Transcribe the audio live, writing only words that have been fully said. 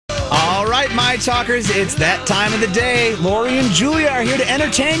right, my talkers, it's that time of the day. Lori and Julia are here to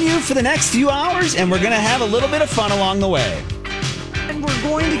entertain you for the next few hours, and we're going to have a little bit of fun along the way. And we're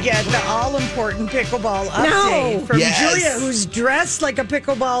going to get the all-important pickleball update from Julia, who's dressed like a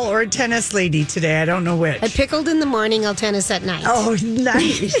pickleball or a tennis lady today. I don't know which. I pickled in the morning, I'll tennis at night. Oh,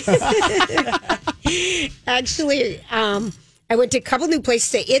 nice. Actually, I went to a couple new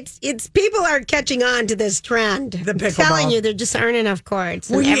places. It's people are catching on to this trend. The pickleball. I'm telling you, there just aren't enough courts.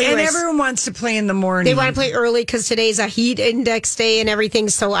 And everyone wants to play in the morning. They want to play early because today's a heat index day and everything.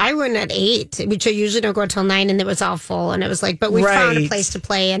 So I went at 8, which I usually don't go until 9, and it was all full. And it was like, but we found a place to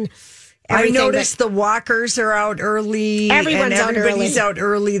play. And I noticed the walkers are out early. Everybody's out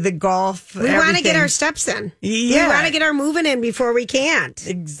early. The golf. We want to get our steps in. Yeah. We want to get our moving in before we can't.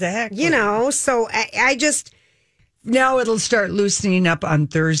 Exactly. So I just... Now it'll start loosening up on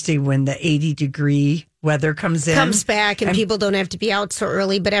Thursday when the 80-degree weather comes back and people don't have to be out so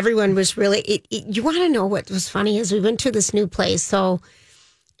early. But everyone was really... you want to know what was funny is we went to this new place. So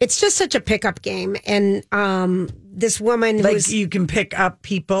it's just such a pickup game. And this woman you can pick up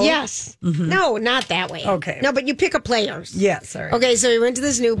people? Yes. Mm-hmm. No, not that way. Okay. No, but you pick up players. Yes. All right. Okay, so we went to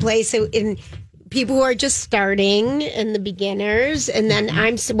this new place and people who are just starting and the beginners, and then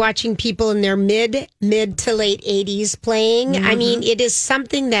I'm watching people in their mid to late 80s playing. I mean, it is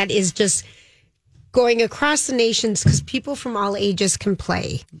something that is just going across the nations because people from all ages can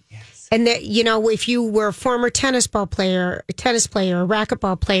play. Yes. And that, if you were a former tennis player, a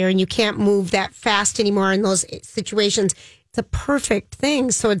racquetball player, and you can't move that fast anymore in those situations, it's a perfect thing.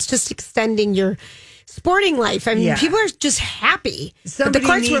 So it's just extending your sporting life. I mean, people are just happy. But the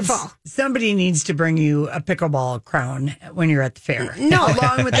courts were full. Somebody needs to bring you a pickleball crown when you're at the fair. No.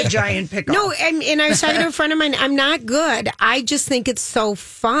 Along with a giant pickle. No, and I was talking to a friend of mine. I'm not good. I just think it's so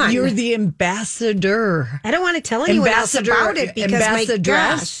fun. You're the ambassador. I don't want to tell anyone else about it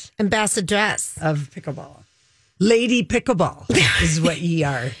because ambassadress of pickleball. Lady pickleball is what ye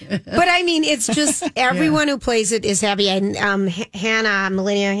are. But I mean, it's just everyone who plays it is happy. And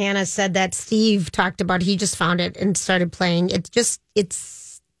Millennial Hannah said that Steve talked about, he just found it and started playing.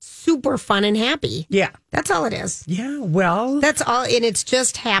 It's super fun and happy. Yeah. That's all it is. Yeah, well. That's all. And it's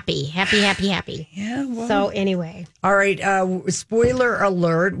just happy. Yeah, well. So anyway. All right. Spoiler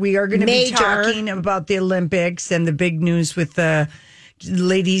alert. We are going to be talking about the Olympics and the big news with the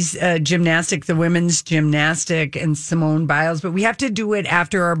ladies gymnastic, the women's gymnastic, and Simone Biles, but we have to do it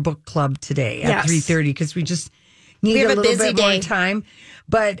after our book club today at 3:30 because we just need a little bit more time.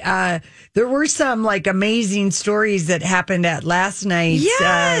 But there were some amazing stories that happened at last night.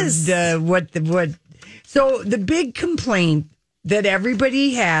 Yes. So the big complaint that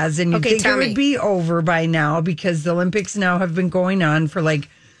everybody has, and you think it would be over by now because the Olympics now have been going on for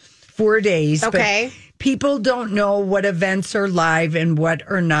 4 days. Okay. But people don't know what events are live and what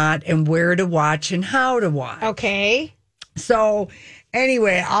are not, and where to watch and how to watch. Okay. So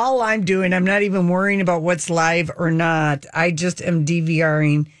anyway, all I'm doing, I'm not even worrying about what's live or not. I just am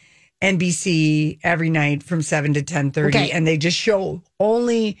DVRing NBC every night from 7 to 10:30, and they just show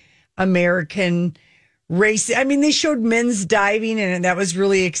only American race. I mean, they showed men's diving, and that was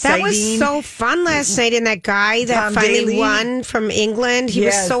really exciting. That was so fun last night. And that guy that Tom finally Daley won from England, he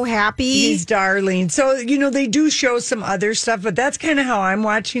was so happy. He's darling. So, they do show some other stuff, but that's kind of how I'm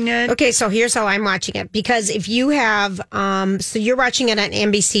watching it. Okay, so here's how I'm watching it. Because if you have, so you're watching it on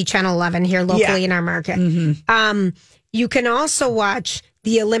NBC Channel 11 here locally in our market. Mm-hmm. You can also watch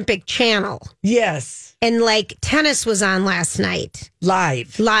the Olympic Channel. Yes. And tennis was on last night. Live.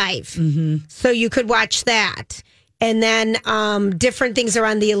 Mm-hmm. So you could watch that. And then different things are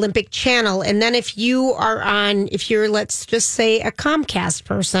on the Olympic Channel. And then if you're, let's just say, a Comcast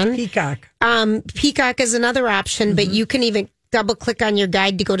person. Peacock. Peacock is another option, but you can even double click on your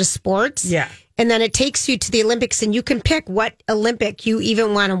guide to go to sports. Yeah. And then it takes you to the Olympics, and you can pick what Olympic you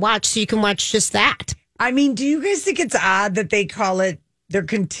even want to watch. So you can watch just that. I mean, do you guys think it's odd that they're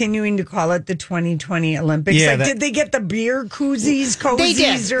continuing to call it the 2020 Olympics? Yeah, did they get the beer koozies, cozies, they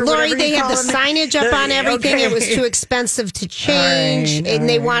did. or Lori, whatever they had the signage up on everything. Okay. It was too expensive to change. All right.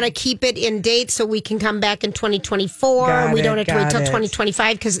 They want to keep it in date so we can come back in 2024. And we don't have to wait till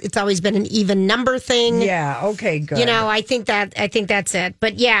 2025 because it's always been an even number thing. Yeah, okay, good. I think that's it.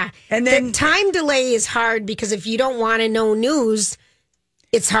 But yeah, and then the time delay is hard because if you don't want to know news,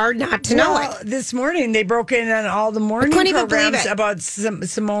 it's hard not to know it. This morning they broke in on all the morning programs about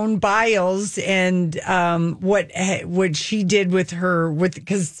Simone Biles and what she did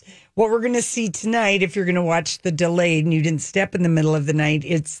because what we're going to see tonight, if you're going to watch the delayed and you didn't step in the middle of the night,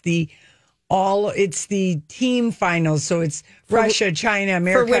 it's the team finals. So it's Russia, China,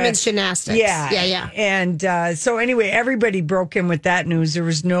 America. For women's gymnastics. Yeah. And so anyway, everybody broke in with that news. There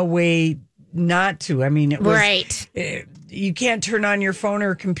was no way not to. I mean, it was right. You can't turn on your phone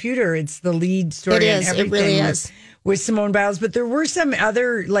or computer. It's the lead story. It is. And everything It really is. With Simone Biles. But there were some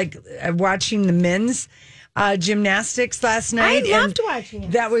other, like watching the men's gymnastics last night. I loved watching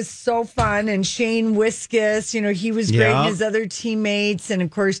it. That was so fun. And Shane Wiskus, he was great. And his other teammates. And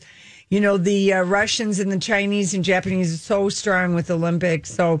of course, the Russians and the Chinese and Japanese are so strong with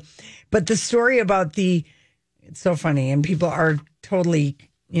Olympics. But the story about it's so funny. And people are totally,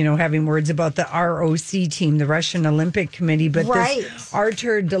 having words about the ROC team, the Russian Olympic Committee. But this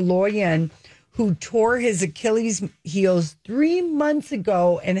Artur Doloyan, who tore his Achilles heels 3 months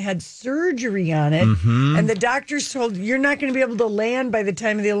ago and had surgery on it. Mm-hmm. And the doctors told, you're not going to be able to land by the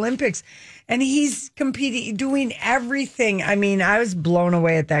time of the Olympics. And he's competing, doing everything. I mean, I was blown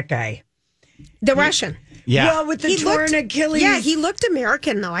away at that guy. The Russian. Yeah. Well, with the torn Achilles. Yeah, he looked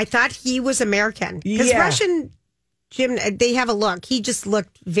American, though. I thought he was American. Because Russian gym, they have a look. He just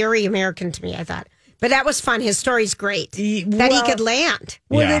looked very American to me, I thought. But that was fun. His story's great. That he could land.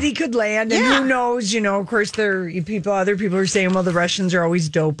 Well, that he could land. And who knows, of course, other people are saying, well, the Russians are always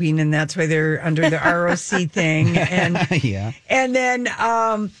doping and that's why they're under the ROC thing. And and then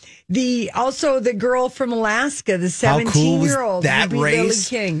the girl from Alaska, the 17-year-old. That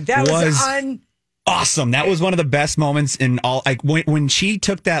race Lily King. That was awesome. That was one of the best moments in all. Like when she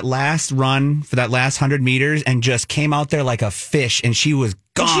took that last run for that last 100 meters and just came out there like a fish, and she was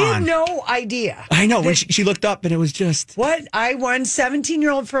gone. She had no idea. I know when she looked up and it was just what I won.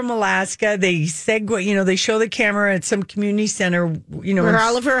 17-year-old from Alaska. They segue. They show the camera at some community center. Where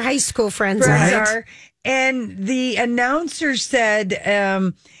all of her high school friends are. And the announcer said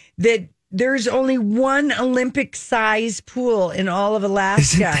that there's only one Olympic size pool in all of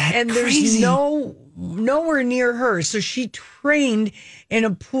Alaska, and there's nowhere near her. So she trained in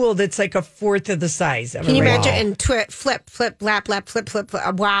a pool that's like a fourth of the size of Can you imagine? And flip, lap, flip.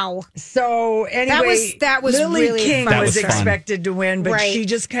 Wow. So anyway, that was Lily really King fun. was expected to win, but she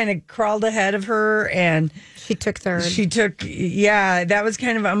just kind of crawled ahead of her and she took third. That was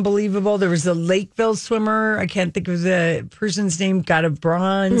kind of unbelievable. There was a Lakeville swimmer. I can't think of the person's name, got a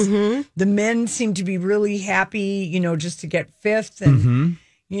bronze. Mm-hmm. The men seemed to be really happy, just to get fifth and,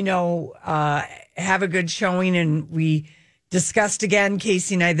 have a good showing. And we discussed again,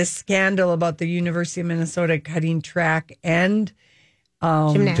 Casey and I, the scandal about the University of Minnesota cutting track and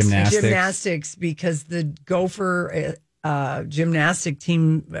gymnastics because the Gopher gymnastic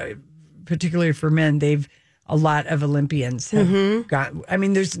team, particularly for men, they've a lot of Olympians have got. I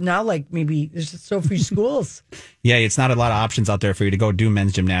mean, there's now there's so few schools. Yeah, it's not a lot of options out there for you to go do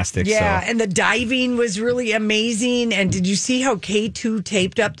men's gymnastics. Yeah, and the diving was really amazing. And did you see how K2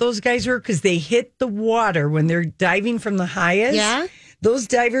 taped up those guys were? Because they hit the water when they're diving from the highest. Yeah. Those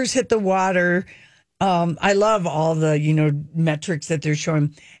divers hit the water. I love all the, metrics that they're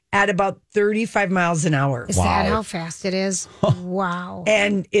showing at about 35 miles an hour. Is that how fast it is? Wow.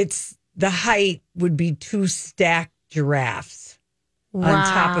 And the height would be 2 stacked giraffes on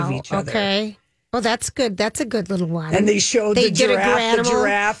top of each other. Okay. Well, that's good. That's a good little one. And they showed the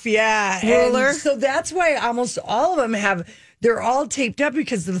giraffe, ruler. And so that's why almost all of them they're all taped up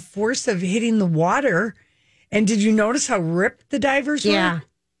because of the force of hitting the water. And did you notice how ripped the divers were? Yeah.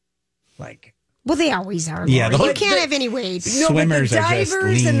 Well, they always are. Yeah, you can't have any weight. No, swimmers but the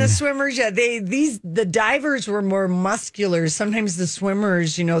divers and the swimmers, the divers were more muscular. Sometimes the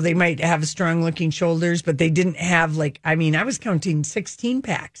swimmers, they might have strong looking shoulders, but they didn't have I was counting 16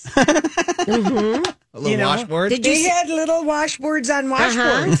 packs. Mm-hmm. A little washboard. They had little washboards on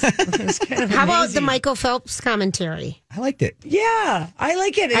washboards. How about the Michael Phelps commentary? I liked it. Yeah, I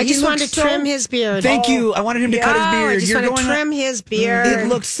like it. I just wanted to trim his beard. Thank you. I wanted him to cut his beard. I just want to trim his beard. It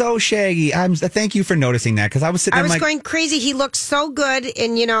looks so shaggy. Thank you for noticing that because I was sitting there. I was going crazy. He looks so good,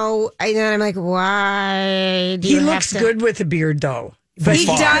 and and then I'm like, why? He looks good with a beard, though. But he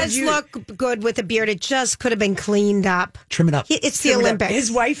does look good with a beard. It just could have been cleaned up. Trim it up. It's the Olympics.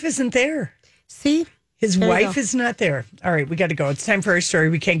 His wife isn't there. See? His wife is not there. All right, we got to go. It's time for our story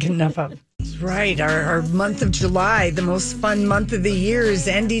we can't get enough of. That's right. Our month of July, the most fun month of the year, is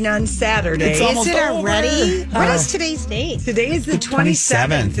ending on Saturday. Is it already? What is today's date? Today is the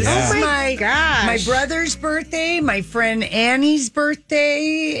 27th. This is my brother's birthday, my friend Annie's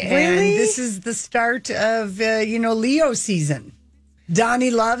birthday. Really? And this is the start of, Leo season.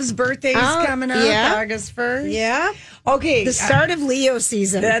 Donnie Love's birthday is coming up, August 1st. Yeah. Okay. The start of Leo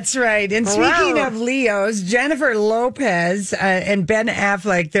season. That's right. And speaking of Leos, Jennifer Lopez and Ben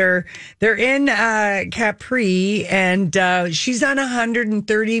Affleck, they're in Capri, and she's on a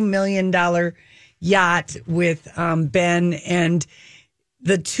 $130 million yacht with Ben, and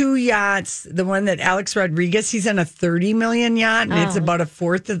the two yachts, the one that Alex Rodriguez, he's on a 30 million yacht, and it's about a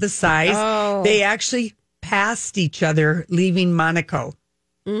fourth of the size. Oh. They actually passed each other leaving Monaco.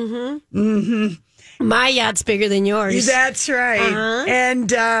 My yacht's bigger than yours. That's right.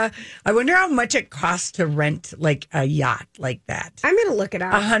 And I wonder how much it costs to rent like a yacht like that. I'm going to look it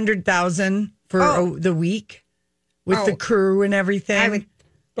up. $100,000 for the week with the crew and everything.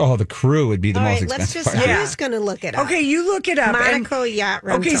 The crew would be the most expensive part. I'm just going to look it up. Okay, you look it up. Monaco yacht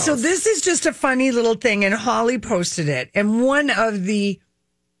rentals. Okay, so this is just a funny little thing, and Holly posted it. And one of the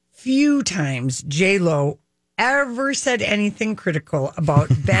few times J-Lo ever said anything critical about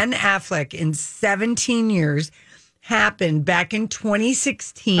Ben Affleck in 17 years happened back in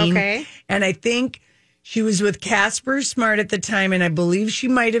 2016. Okay. And I think she was with Casper Smart at the time, and I believe she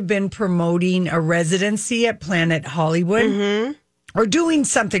might have been promoting a residency at Planet Hollywood or doing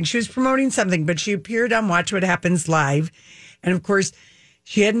something. She was promoting something, but she appeared on Watch What Happens Live. And of course,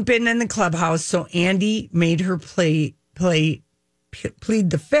 she hadn't been in the clubhouse, so Andy made her plead the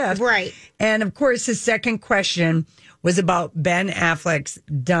fifth. Right. And of course, his second question was about Ben Affleck's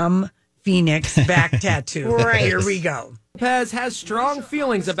dumb phoenix back tattoo. Right. Here we go. Lopez has strong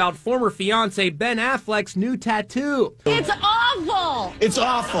feelings about former fiance Ben Affleck's new tattoo. It's awful. It's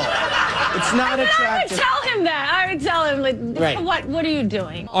awful. It's not attractive. I would tell him that. I would tell him, like, Right. what are you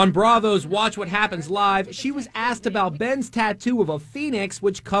doing? On Bravo's Watch What Happens Live, she was asked about Ben's tattoo of a phoenix,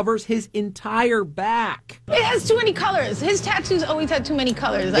 which covers his entire back. It has too many colors. His tattoos always had too many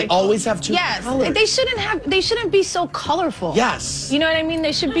colors. They always have two yes, colors. They shouldn't be so colorful. Yes. You know what I mean?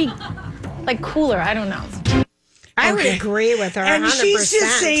 They should be like cooler. I don't know. I would agree with her. And 100%. she's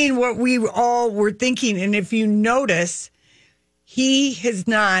just saying what we all were thinking. And if you notice, he has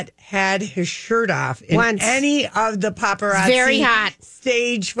not had his shirt off in Once. any of the paparazzi Very hot.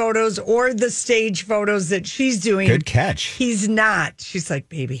 stage photos or the stage photos that she's doing. Good catch. He's not. She's like,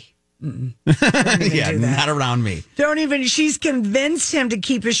 baby. Don't even Yeah, do that. not around me. Don't even. She's convinced him to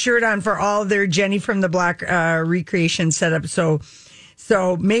keep his shirt on for all their Jenny from the Block recreation setup.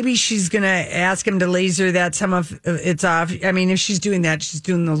 So maybe she's going to ask him to laser that some of it's off. I mean, if she's doing that, she's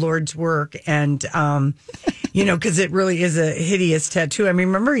doing the Lord's work. And, because it really is a hideous tattoo. I mean,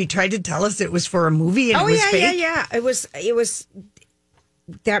 remember he tried to tell us it was for a movie and it was fake? Yeah. It was,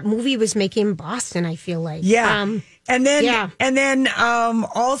 that movie was making in Boston, I feel like. Yeah. And then Yeah.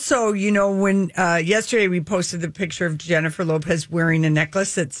 also, when yesterday we posted the picture of Jennifer Lopez wearing a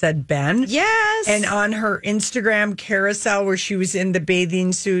necklace that said Ben. Yes. And on her Instagram carousel where she was in the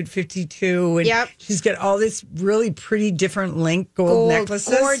bathing suit 52. And Yep. she's got all this really pretty different link gold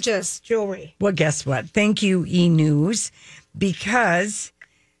necklaces. Gorgeous jewelry. Well, guess what? Thank you, E! News, because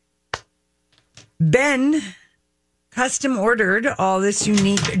Ben custom ordered all this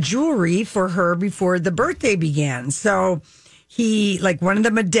unique jewelry for her before the birthday began. So he, like one of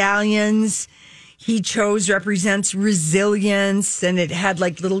the medallions he chose represents resilience, and it had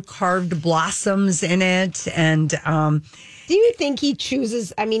like little carved blossoms in it. And Do you think he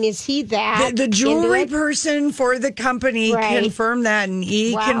chooses? I mean, is he that? the jewelry into it? person for the company Right. confirmed that, and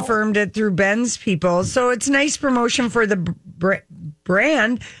he Wow. confirmed it through Ben's people. So it's nice promotion for the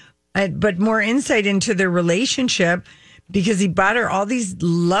brand, but more insight into their relationship, because he bought her all these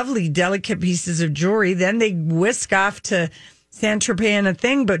lovely, delicate pieces of jewelry. Then they whisk off to Saint-Tropez and a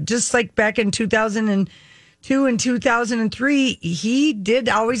thing. But just like back in 2002 and 2003, he did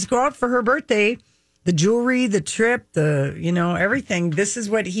always go out for her birthday. The jewelry, the trip, everything. This is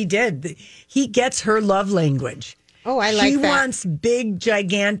what he did. He gets her love language. Oh, I like He that. wants big,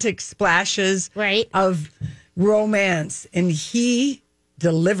 gigantic splashes Right. of romance, and he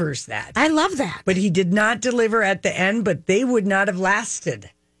delivers that. I love that. But he did not deliver at the end, but they would not have lasted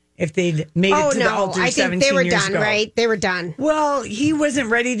if they'd made it to the altar I 17 think they were years done, ago. right? They were done. Well, he wasn't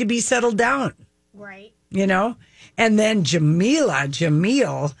ready to be settled down, Right. And then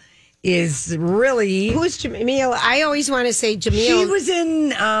Jamil is really... Who's Jamil? I always want to say Jamil. She was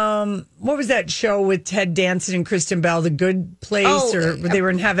in, what was that show with Ted Danson and Kristen Bell, The Good Place, or they were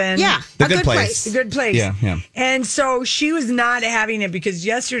in heaven? Yeah, The A Good Good Place. Place. The Good Place. Yeah. And so she was not having it because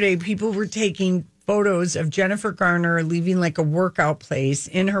yesterday people were taking photos of Jennifer Garner leaving like a workout place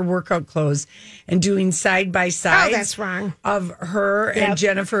in her workout clothes and doing side by side. Oh, that's wrong. Of her and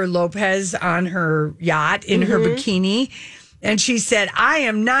Jennifer Lopez on her yacht in her bikini. And she said, I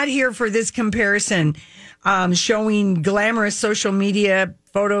am not here for this comparison, showing glamorous social media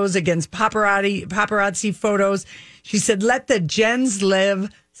photos against paparazzi photos. She said, let the gens live.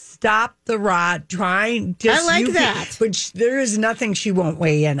 Stop the rot. Trying. I like that. Which there is nothing she won't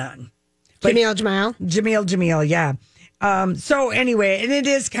weigh in on. Jamil. Jamil, yeah. So anyway, and it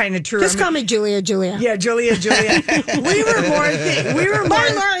is kind of true. Just call me Julia. Yeah, Julia.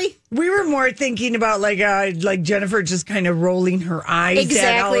 We were more thinking about like Jennifer just kind of rolling her eyes. Exactly,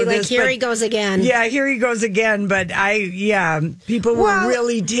 at all of this, here he goes again. Yeah, here he goes again. But people were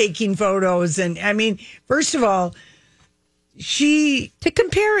really taking photos, and I mean, first of all, to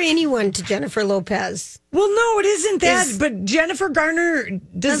compare anyone to Jennifer Lopez. Well, no, it isn't that. But Jennifer Garner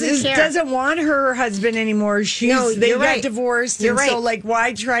doesn't want her husband anymore. They got divorced. You're right. So, like,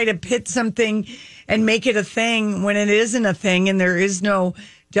 why try to pit something and make it a thing when it isn't a thing and there is no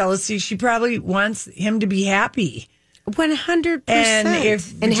jealousy? She probably wants him to be happy. 100%.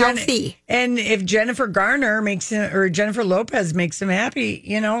 And healthy. And if Jennifer Garner makes him, or Jennifer Lopez makes him happy,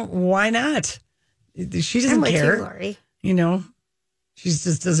 why not? She doesn't care. You, Lori. She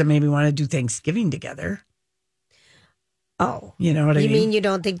just doesn't maybe want to do Thanksgiving together. Oh. You know what I mean? You mean you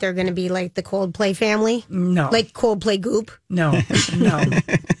don't think they're going to be like the Coldplay family? No. Like Coldplay Goop? No.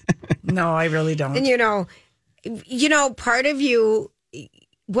 No, I really don't. And part of you,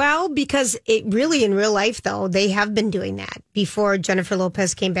 because it really in real life, though, they have been doing that before Jennifer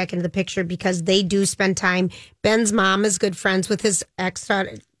Lopez came back into the picture because they do spend time. Ben's mom is good friends with his ex.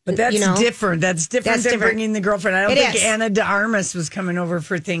 But that's different. That's different than bringing the girlfriend. I don't think Anna de Armas was coming over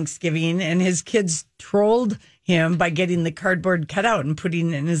for Thanksgiving, and his kids trolled him by getting the cardboard cutout and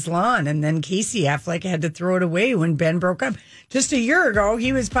putting it in his lawn. And then Casey Affleck had to throw it away when Ben broke up. Just a year ago,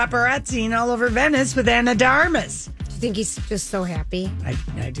 he was paparazziing all over Venice with Anna de Armas. Do you think he's just so happy?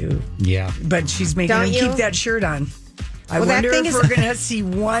 I do. Yeah. But she's making him keep that shirt on. I wonder if we're going to see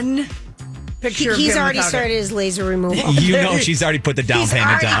one picture of him. He's already started his laser removal. She's already put the down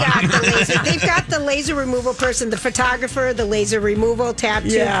payment down. They've got the laser removal person, the photographer, the laser removal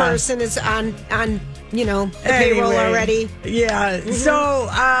tattoo person is on the payroll already. Yeah. Mm-hmm. So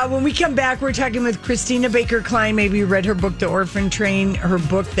when we come back, we're talking with Christina Baker Kline. Maybe you read her book, The Orphan Train. Her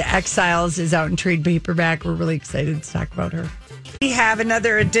book, The Exiles, is out in trade paperback. We're really excited to talk about her. We have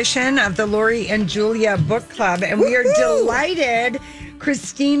another edition of the Lori and Julia Book Club, and we are delighted.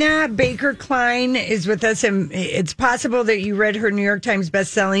 Christina Baker Kline is with us, and it's possible that you read her New York Times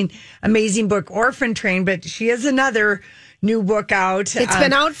bestselling amazing book, Orphan Train, but she has another new book out. It's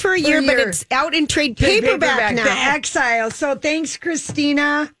been out for a year, but it's out in trade paperback now. The Exiles. So thanks,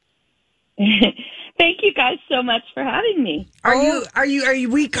 Christina. Thank you guys so much for having me. Are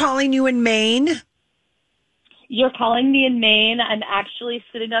we calling you in Maine? You're calling me in Maine. I'm actually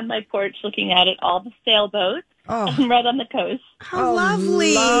sitting on my porch looking out at all the sailboats. I'm right on the coast. How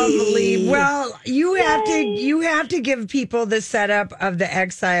lovely. Lovely. Well, you have to give people the setup of the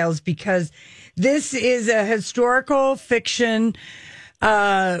Exiles because this is a historical fiction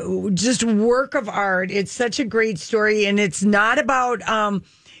just work of art. It's such a great story, and it's not about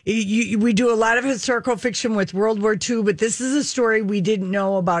we do a lot of historical fiction with World War II, but this is a story we didn't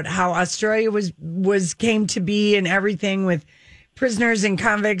know about how Australia came to be and everything with prisoners and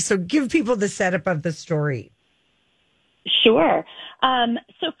convicts. So give people the setup of the story. Sure.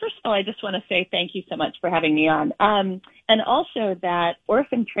 So first of all, I just want to say thank you so much for having me on. And also that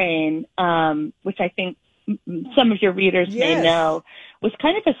Orphan Train, which I think some of your readers may know, was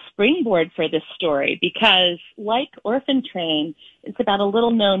kind of a springboard for this story because like Orphan Train, it's about a little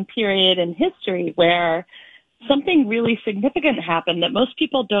known period in history where something really significant happened that most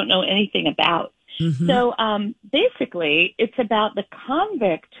people don't know anything about. Mm-hmm. So basically, it's about the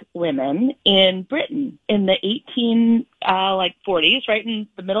convict women in Britain in the 40s, right in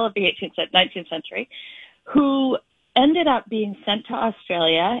the middle of the 19th century, who ended up being sent to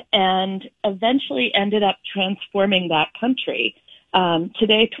Australia and eventually ended up transforming that country.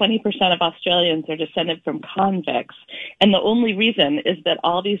 Today, 20% of Australians are descended from convicts. And the only reason is that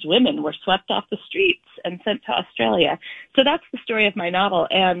all these women were swept off the streets and sent to Australia. So that's the story of my novel.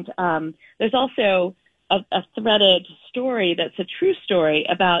 And there's also a threaded story that's a true story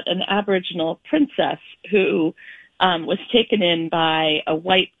about an Aboriginal princess who was taken in by a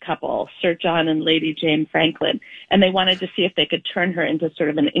white couple, Sir John and Lady Jane Franklin, and they wanted to see if they could turn her into sort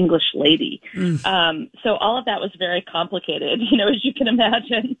of an English lady. So all of that was very complicated, as you can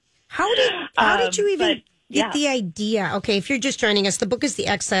imagine. How did you even get the idea? Okay, if you're just joining us, the book is The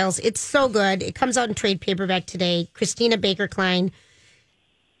Exiles. It's so good. It comes out in trade paperback today. Christina Baker Kline.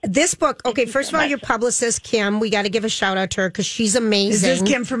 This book, okay, first of all, your publicist, Kim, we got to give a shout out to her because she's amazing. Is this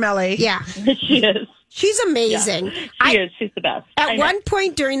Kim from LA? Yeah. She is. She's amazing. Yeah, she is. She's the best. At one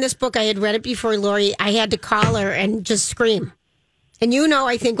point during this book, I had read it before Lori. I had to call her and just scream. And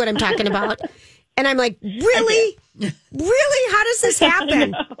I think what I'm talking about. And I'm like, really? Really? How does this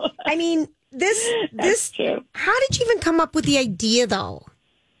happen? I mean, this. That's true. How did you even come up with the idea, though?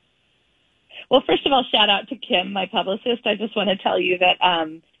 Well, first of all, shout out to Kim, my publicist. I just want to tell you that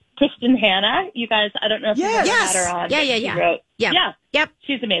Kristen Hanna, you guys, I don't know if you've ever had her on. Yeah. She wrote, Yep.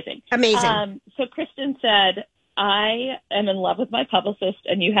 She's amazing. Amazing. So Kristen said, I am in love with my publicist,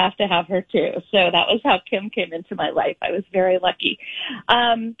 and you have to have her too. So that was how Kim came into my life. I was very lucky.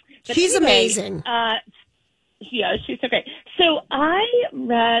 She's amazing. Yeah, she's so great. So I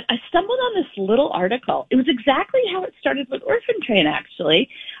stumbled on this little article. It was exactly how it started with Orphan Train, actually.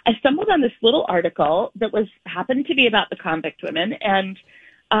 I stumbled on this little article that happened to be about the convict women, and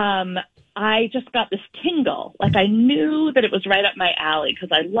I just got this tingle. Like, I knew that it was right up my alley, because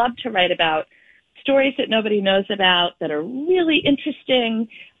I love to write about stories that nobody knows about that are really interesting,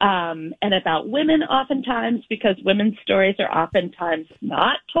 and about women oftentimes, because women's stories are oftentimes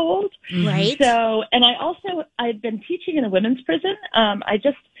not told. Right. So, and I'd been teaching in a women's prison. I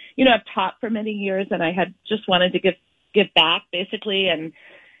just, I've taught for many years, and I had just wanted to give back, basically, and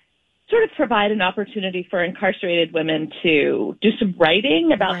sort of provide an opportunity for incarcerated women to do some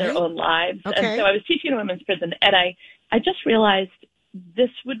writing about their own lives. Okay. And so I was teaching in a women's prison, and I just realized this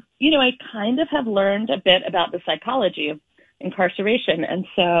would, I kind of have learned a bit about the psychology of incarceration. And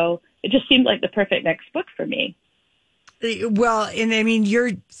so it just seemed like the perfect next book for me. Well, and I mean,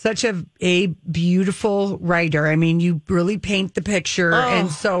 you're such a beautiful writer. I mean, you really paint the picture. And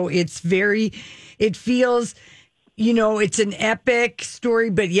so it feels, it's an epic story,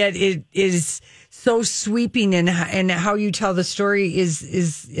 but yet it is so sweeping, and how you tell the story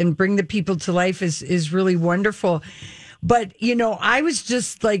is and bring the people to life is really wonderful. But, I was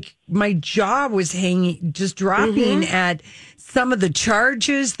just like, my jaw was dropping at some of the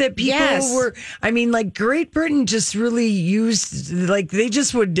charges that people were. I mean, like, Great Britain just really used, like, they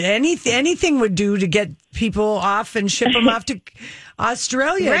just would, anything would do to get people off and ship them off to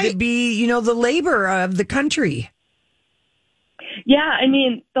Australia to be, the labor of the country. Yeah, I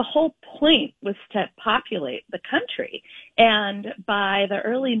mean, the whole point was to populate the country. And by the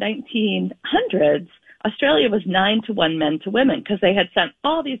early 1900s, Australia was 9-1 men to women, because they had sent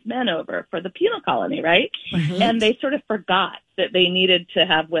all these men over for the penal colony, right? Mm-hmm. And they sort of forgot that they needed to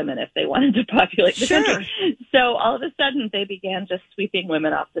have women if they wanted to populate the country. So all of a sudden, they began just sweeping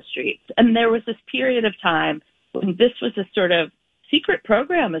women off the streets. And there was this period of time when this was a sort of secret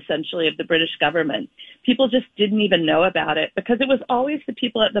program, essentially, of the British government. People just didn't even know about it, because it was always the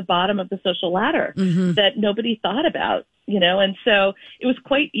people at the bottom of the social ladder that nobody thought about, and so it was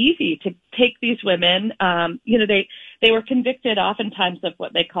quite easy to take these women. They were convicted oftentimes of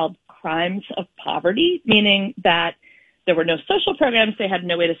what they called crimes of poverty, meaning that there were no social programs, they had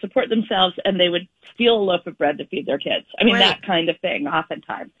no way to support themselves, and they would steal a loaf of bread to feed their kids. I mean, that kind of thing,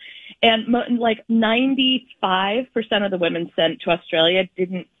 oftentimes. And like 95% of the women sent to Australia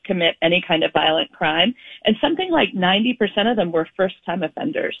didn't commit any kind of violent crime, and something like 90% of them were first-time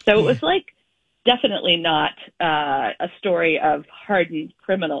offenders. So it was like definitely not a story of hardened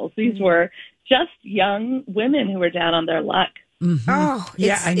criminals. These were just young women who were down on their luck.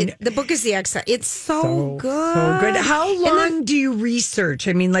 Mm-hmm. The book is The Exile. It's so good. So good. How long do you research?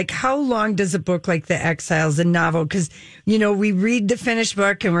 I mean, like, how long does a book like The Exiles, a novel? Because, we read the finished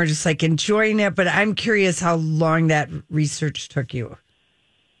book and we're just like enjoying it, but I'm curious how long that research took you.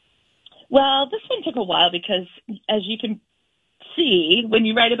 Well, this one took a while, because as you can see, when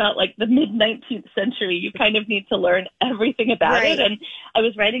you write about like the mid-19th century, you kind of need to learn everything about it. And I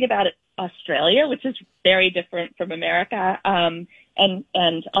was writing about Australia, which is very different from America.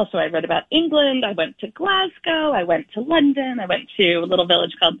 And also I read about England. I went to Glasgow. I went to London. I went to a little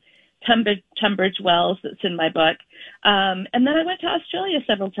village called Tunbridge Wells that's in my book. And then I went to Australia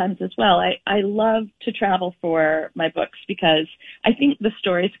several times as well. I love to travel for my books, because I think the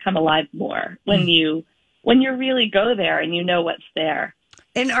stories come alive more when you really go there and you know what's there.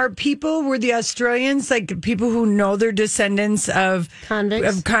 And were the Australians like people who know their descendants of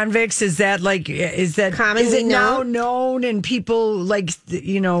convicts? Is it now known, and people like,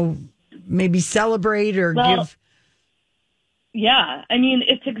 maybe celebrate or give? Yeah, I mean,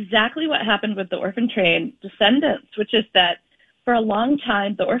 it's exactly what happened with the Orphan Train descendants, which is that for a long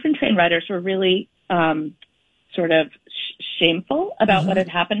time, the Orphan Train writers were really sort of shameful about what had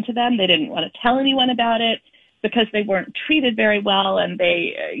happened to them. They didn't want to tell anyone about it, because they weren't treated very well, and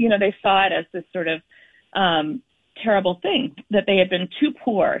they saw it as this sort of terrible thing, that they had been too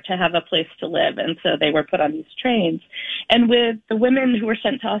poor to have a place to live, and so they were put on these trains. And with the women who were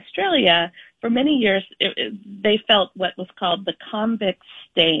sent to Australia, for many years, they felt what was called the convict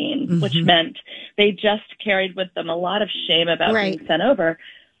stain, which meant they just carried with them a lot of shame about being sent over.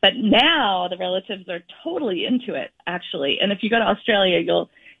 But now the relatives are totally into it, actually. And if you go to Australia, you'll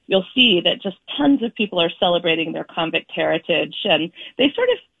you'll see that just tons of people are celebrating their convict heritage. And they sort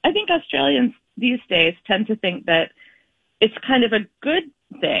of, I think Australians these days tend to think that it's kind of a good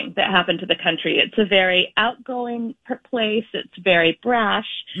thing that happened to the country. It's a very outgoing place. It's very brash.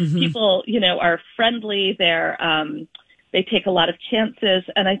 People, are friendly. They take a lot of chances.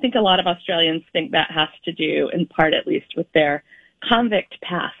 And I think a lot of Australians think that has to do, in part at least, with their convict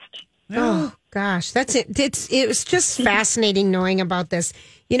past. Oh, gosh. That's it. It was just fascinating knowing about this.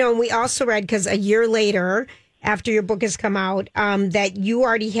 And we also read, because a year later, after your book has come out, that you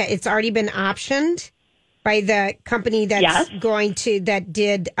already it's already been optioned by the company that's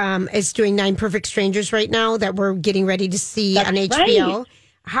is doing 9 Perfect Strangers right now that we're getting ready to see on HBO. Right.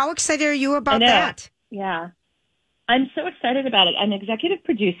 How excited are you about that? Yeah. I'm so excited about it. I'm executive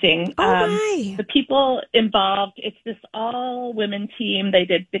producing. My. The people involved, it's this all-women team. They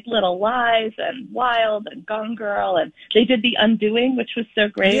did Big Little Lies and Wild and Gone Girl, and they did The Undoing, which was so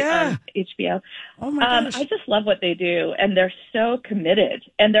great on HBO. Oh, my gosh. I just love what they do, and they're so committed.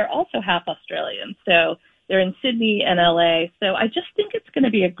 And they're also half Australian, so they're in Sydney and LA. So I just think it's going to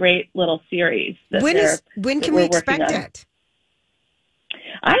be a great little series. When can we expect it?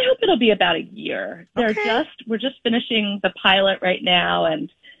 I hope it'll be about a year. We're just finishing the pilot right now, and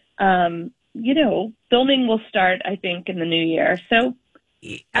filming will start, I think, in the new year. So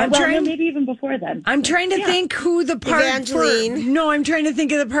maybe even before then. I'm trying to think who the part Evangeline. I'm trying to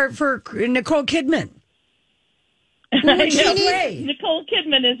think of the part for Nicole Kidman. Nicole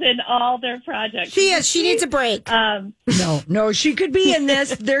Kidman is in all their projects. She is. She needs a break. No, she could be in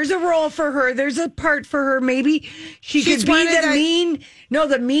this. There's a role for her. There's a part for her. Maybe she could be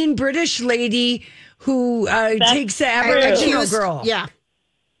the mean British lady who takes the Aboriginal girl. Yeah.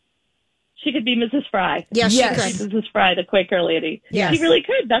 She could be Mrs. Fry. Yes, she could. Mrs. Fry, the Quaker lady. Yes. She really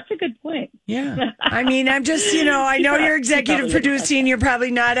could. That's a good point. Yeah. I mean, I'm just, I know you're executive producing. You're probably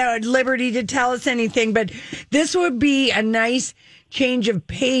not at liberty to tell us anything, but this would be a nice change of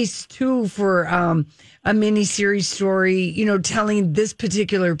pace, too, for a miniseries story, telling this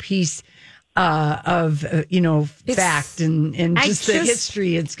particular piece of, fact and just the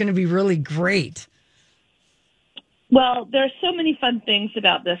history. It's going to be really great. Well, there are so many fun things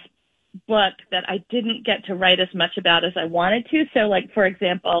about this book that I didn't get to write as much about as I wanted to. So, like, for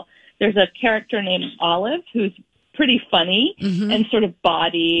example, there's a character named Olive who's pretty funny and sort of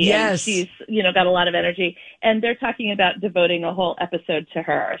bawdy. Yes. And she's, got a lot of energy. And they're talking about devoting a whole episode to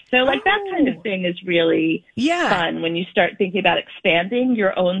her. So, like, that kind of thing is really fun when you start thinking about expanding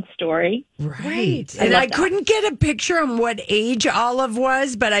your own story. Right. And I couldn't get a picture on what age Olive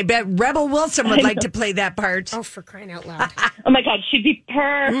was, but I bet Rebel Wilson would like to play that part. Oh, for crying out loud. Oh, my God. She'd be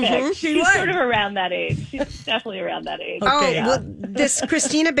perfect. She's sort of around that age. She's definitely around that age. Okay. Well, this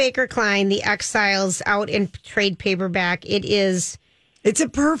Christina Baker Kline, The Exiles, out in trade paperback. It's a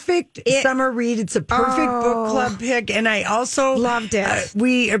perfect summer read. It's a perfect book club pick. And I also loved it.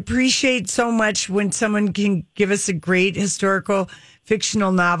 We appreciate so much when someone can give us a great historical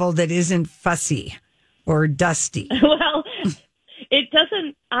fictional novel that isn't fussy or dusty. Well, it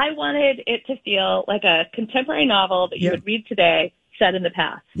doesn't. I wanted it to feel like a contemporary novel that you would read today, set in the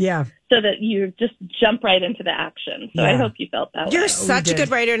past. Yeah. So that you just jump right into the action. So I hope you felt that way. You're such a good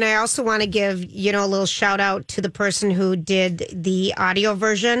writer. And I also want to give, a little shout out to the person who did the audio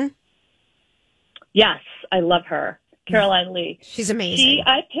version. Yes, I love her. Caroline Lee. She's amazing.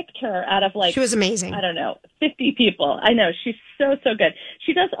 I picked her out of she was amazing. I don't know, 50 people. I know. She's so good.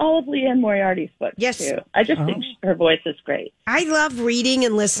 She does all of Leanne Moriarty's books, too. I just think her voice is great. I love reading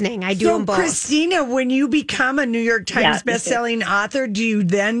and listening. I do them both. Christina, when you become a New York Times bestselling author, do you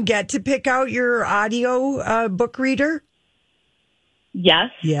then get to pick out your audio book reader?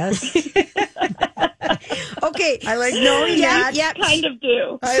 Yes. Okay. I like knowing that. Yep. Kind of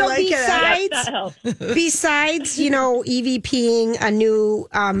do. So that helps. Besides, EVPing a new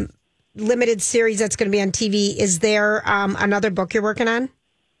limited series that's going to be on TV, is there another book you're working on?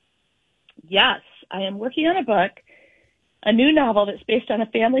 Yes. I am working on a book, a new novel that's based on a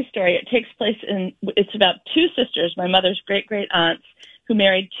family story. It takes place it's about 2 sisters, my mother's great-great aunts, who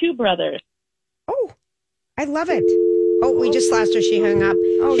married 2 brothers. Oh, I love it. Oh, we just lost her. She hung up.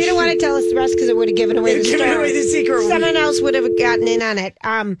 She didn't want to tell us the rest because it would have given away the story. Given away the secret. Someone else would have gotten in on it.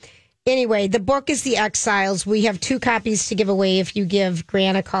 Anyway, the book is The Exiles. We have 2 copies to give away if you give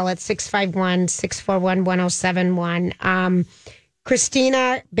Grant a call at 651-641-1071.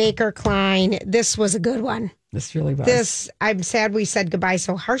 Christina Baker Kline, this was a good one. This really was. I'm sad we said goodbye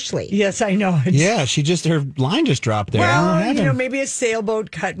so harshly. Yes, I know. Yeah, her line just dropped there. Well, maybe a sailboat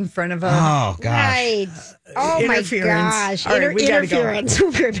cut in front of a... Oh, gosh. Right. Oh, my gosh. All right, we gotta go. Interference.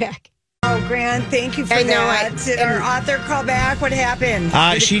 We'll be right back. Oh, Grant, thank you for I know, that. Did our author call back? What happened?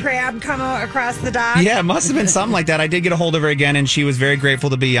 Did the crab come across the dock? Yeah, it must have been something like that. I did get a hold of her again, and she was very grateful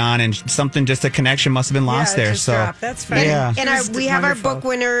to be on, and just a connection must have been lost there. Just so dropped. That's fine. Yeah. And we have our book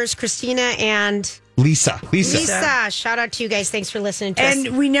winners, Christina and Lisa. Shout out to you guys. Thanks for listening to us.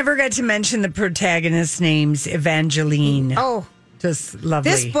 And we never got to mention the protagonist's names, Evangeline. Oh, just lovely.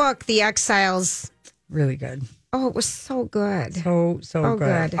 this book, The Exiles, really good. Oh, it was so good. So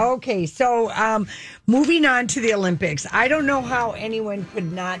good. Okay, so moving on to the Olympics. I don't know how anyone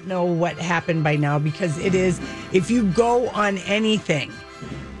could not know what happened by now, because it is, if you go on anything,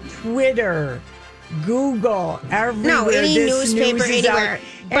 Twitter, Google, everywhere. No, any newspaper, anywhere.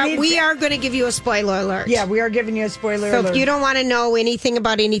 But we are going to give you a spoiler alert. Yeah, we are giving you a spoiler alert. So if you don't want to know anything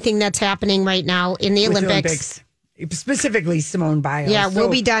about anything that's happening right now in the Olympics, specifically Simone Biles. Yeah, we'll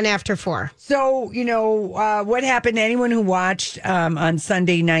be done after 4. So, what happened, anyone who watched on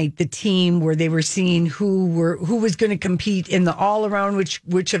Sunday night, the team where they were seeing who was going to compete in the all-around,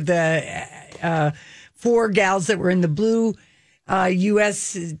 which of the 4 gals that were in the blue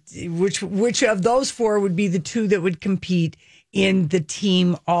U.S., which of those 4 would be the 2 that would compete in the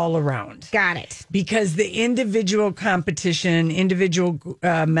team all-around. Got it. Because the individual competition, individual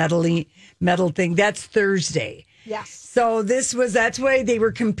medal thing, that's Thursday. Yes. So that's why they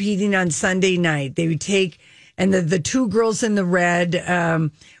were competing on Sunday night. They would take, and the 2 girls in the red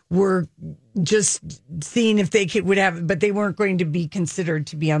were just seeing if they would have, but they weren't going to be considered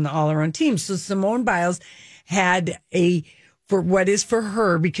to be on the all-around team. So Simone Biles had for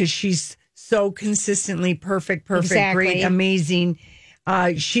her, because she's so consistently perfect, exactly. Great, amazing.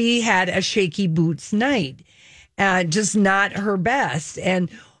 She had a shaky boots night, just not her best.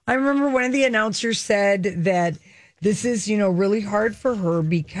 And I remember one of the announcers said that this is, really hard for her,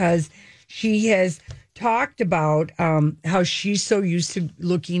 because she has talked about how she's so used to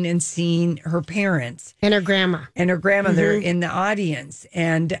looking and seeing her parents and her grandma and her grandmother in the audience.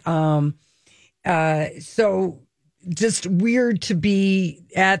 And so just weird to be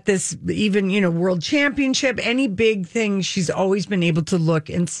at this, even, world championship, any big thing. She's always been able to look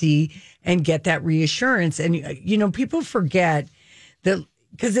and see and get that reassurance. And, people forget that,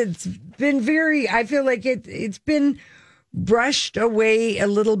 because it's been I feel like it's been brushed away a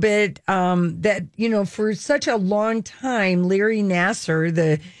little bit, that, for such a long time, Larry Nassar,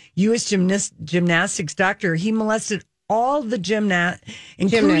 the U.S. gymnastics doctor, he molested all the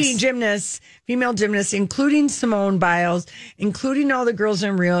including female gymnasts, including Simone Biles, including all the girls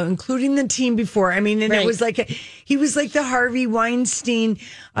in Rio, including the team before. I mean, and It was he was like the Harvey Weinstein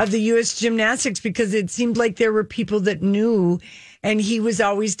of the U.S. gymnastics, because it seemed like there were people that knew, and he was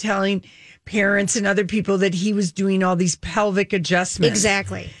always telling parents and other people that he was doing all these pelvic adjustments.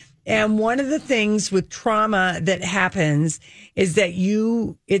 Exactly. And one of the things with trauma that happens is that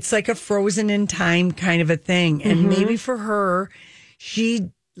it's like a frozen in time kind of a thing. And maybe for her,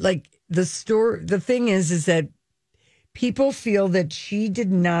 the thing is that people feel that she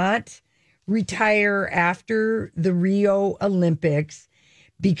did not retire after the Rio Olympics,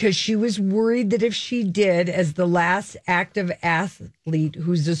 because she was worried that if she did, as the last active athlete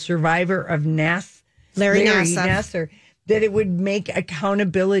who's a survivor of Larry Nassar, that it would make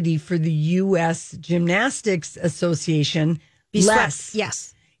accountability for the U.S. Gymnastics Association less.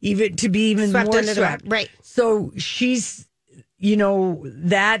 Yes. Even to be even swept more swept. Right. So she's,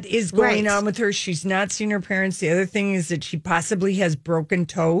 that is going on with her. She's not seen her parents. The other thing is that she possibly has broken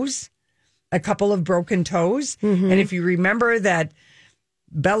toes, a couple of broken toes. And if you remember that,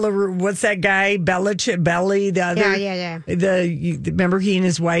 what's that guy? Belly, the other. Yeah. Remember he and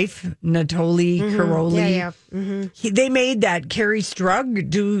his wife, Natoli Karoli? Yeah. They made that Carrie Strug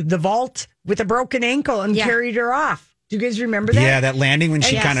do the vault with a broken ankle and carried her off. Do you guys remember that? Yeah, that landing when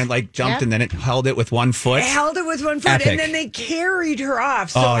she kind of jumped and then it held it with one foot. It held it with one foot. Epic. And then they carried her off.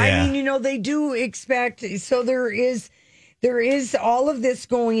 So, I mean, they do expect. So there is all of this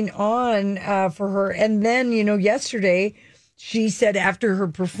going on for her. And then, yesterday, she said after her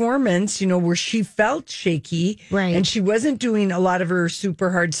performance, where she felt shaky, right, and she wasn't doing a lot of her super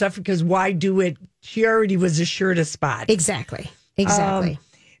hard stuff, because why do it? She already was assured a spot. Exactly.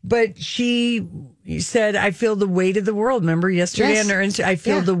 But she said, I feel the weight of the world. Remember yesterday on her Instagram, I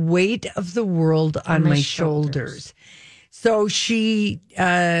feel the weight of the world on my shoulders. So she,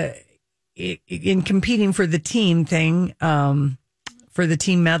 in competing for the team thing, for the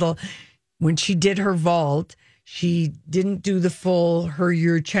team medal, when she did her vault, she didn't do the full her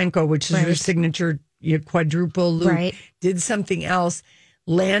Yurchenko, which is her signature quadruple loop. Right. Did something else,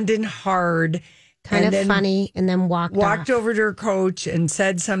 landed hard. Kind of funny, and then walked over to her coach and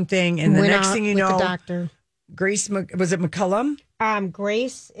said something. And the next thing you know, the doctor. Grace, was it McCullum?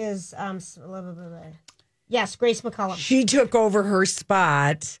 Grace is yes, Grace McCullum. She took over her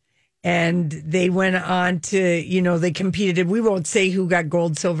spot. And they went on to, they competed. We won't say who got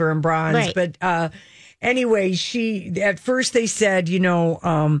gold, silver, and bronze. Right. But anyway, at first they said,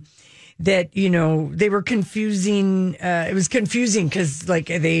 that, they were confusing. It was confusing because,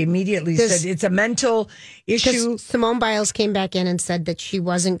 they immediately said it's a mental issue. Simone Biles came back in and said that she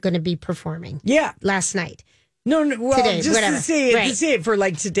wasn't going to be performing. Yeah. Last night. No, well, today, just whatever. to say it for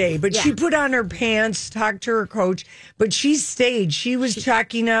today. But she put on her pants, talked to her coach, but she stayed. She was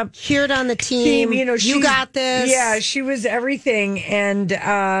chalking up. Cheered on the team. You got this. Yeah, she was everything. And,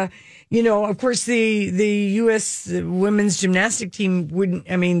 of course, the U.S. women's gymnastic team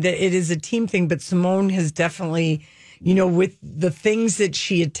it is a team thing, but Simone has definitely, with the things that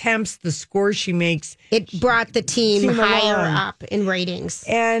she attempts, the score she makes. It brought the team higher up in ratings.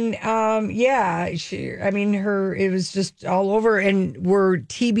 And, it was just all over. And we're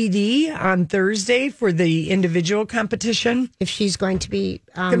TBD on Thursday for the individual competition. If she's going to be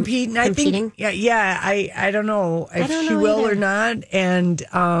competing. I think, I don't know if she will or not. And,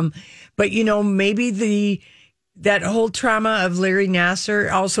 but, maybe that whole trauma of Larry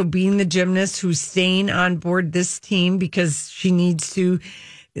Nassar also being the gymnast who's staying on board this team because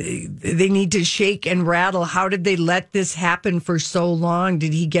they need to shake and rattle. How did they let this happen for so long?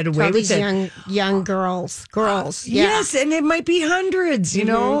 Did he get away with it? Young girls. Yes, and it might be hundreds,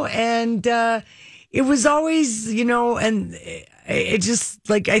 and it was always, and it just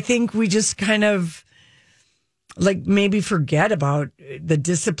I think we just kind of maybe forget about the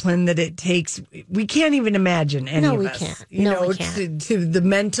discipline that it takes. We can't even imagine any of us. Can't. We can't. To the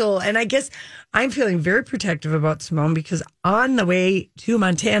mental. And I guess I'm feeling very protective about Simone because on the way to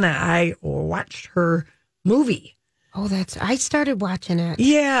Montana, I watched her movie. Oh, I started watching it.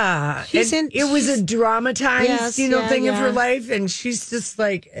 Yeah. It was a dramatized, thing of her life. And she's just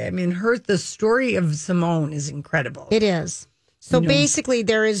the story of Simone is incredible. It is. So basically,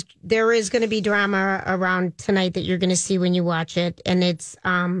 there is going to be drama around tonight that you're going to see when you watch it, and it's,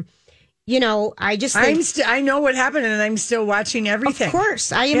 I just think, I know what happened, and I'm still watching everything. Of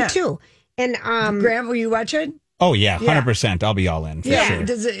course, I am too. And Grant, will you watch it? Oh yeah, 100%. I'll be all in. For sure.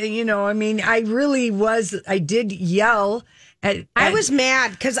 Does it? I really was. I did yell. I was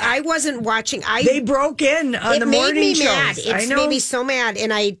mad because I wasn't watching. They broke in on the morning shows. Mad. It made me so mad.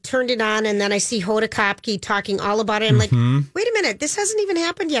 And I turned it on, and then I see Hoda Kotb talking all about it. I'm like, wait a minute, this hasn't even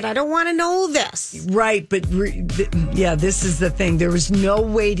happened yet. I don't want to know this. Right, but this is the thing. There was no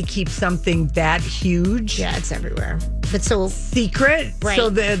way to keep something that huge. Yeah, it's everywhere. But so secret. Right.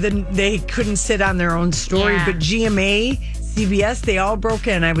 So they couldn't sit on their own story. Yeah. But GMA, CBS, they all broke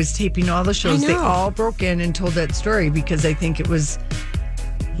in. I was taping all the shows. They all broke in and told that story because I think it was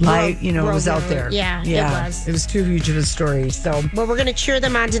live, it was out there. Yeah, it was. It was too huge of a story. So, well, we're going to cheer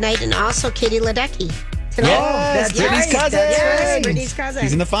them on tonight, and also Katie Ledecky tonight. Yes, Brittany's cousin. That's right, Brittany's cousin.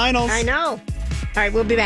 He's in the finals. I know. All right, we'll be back.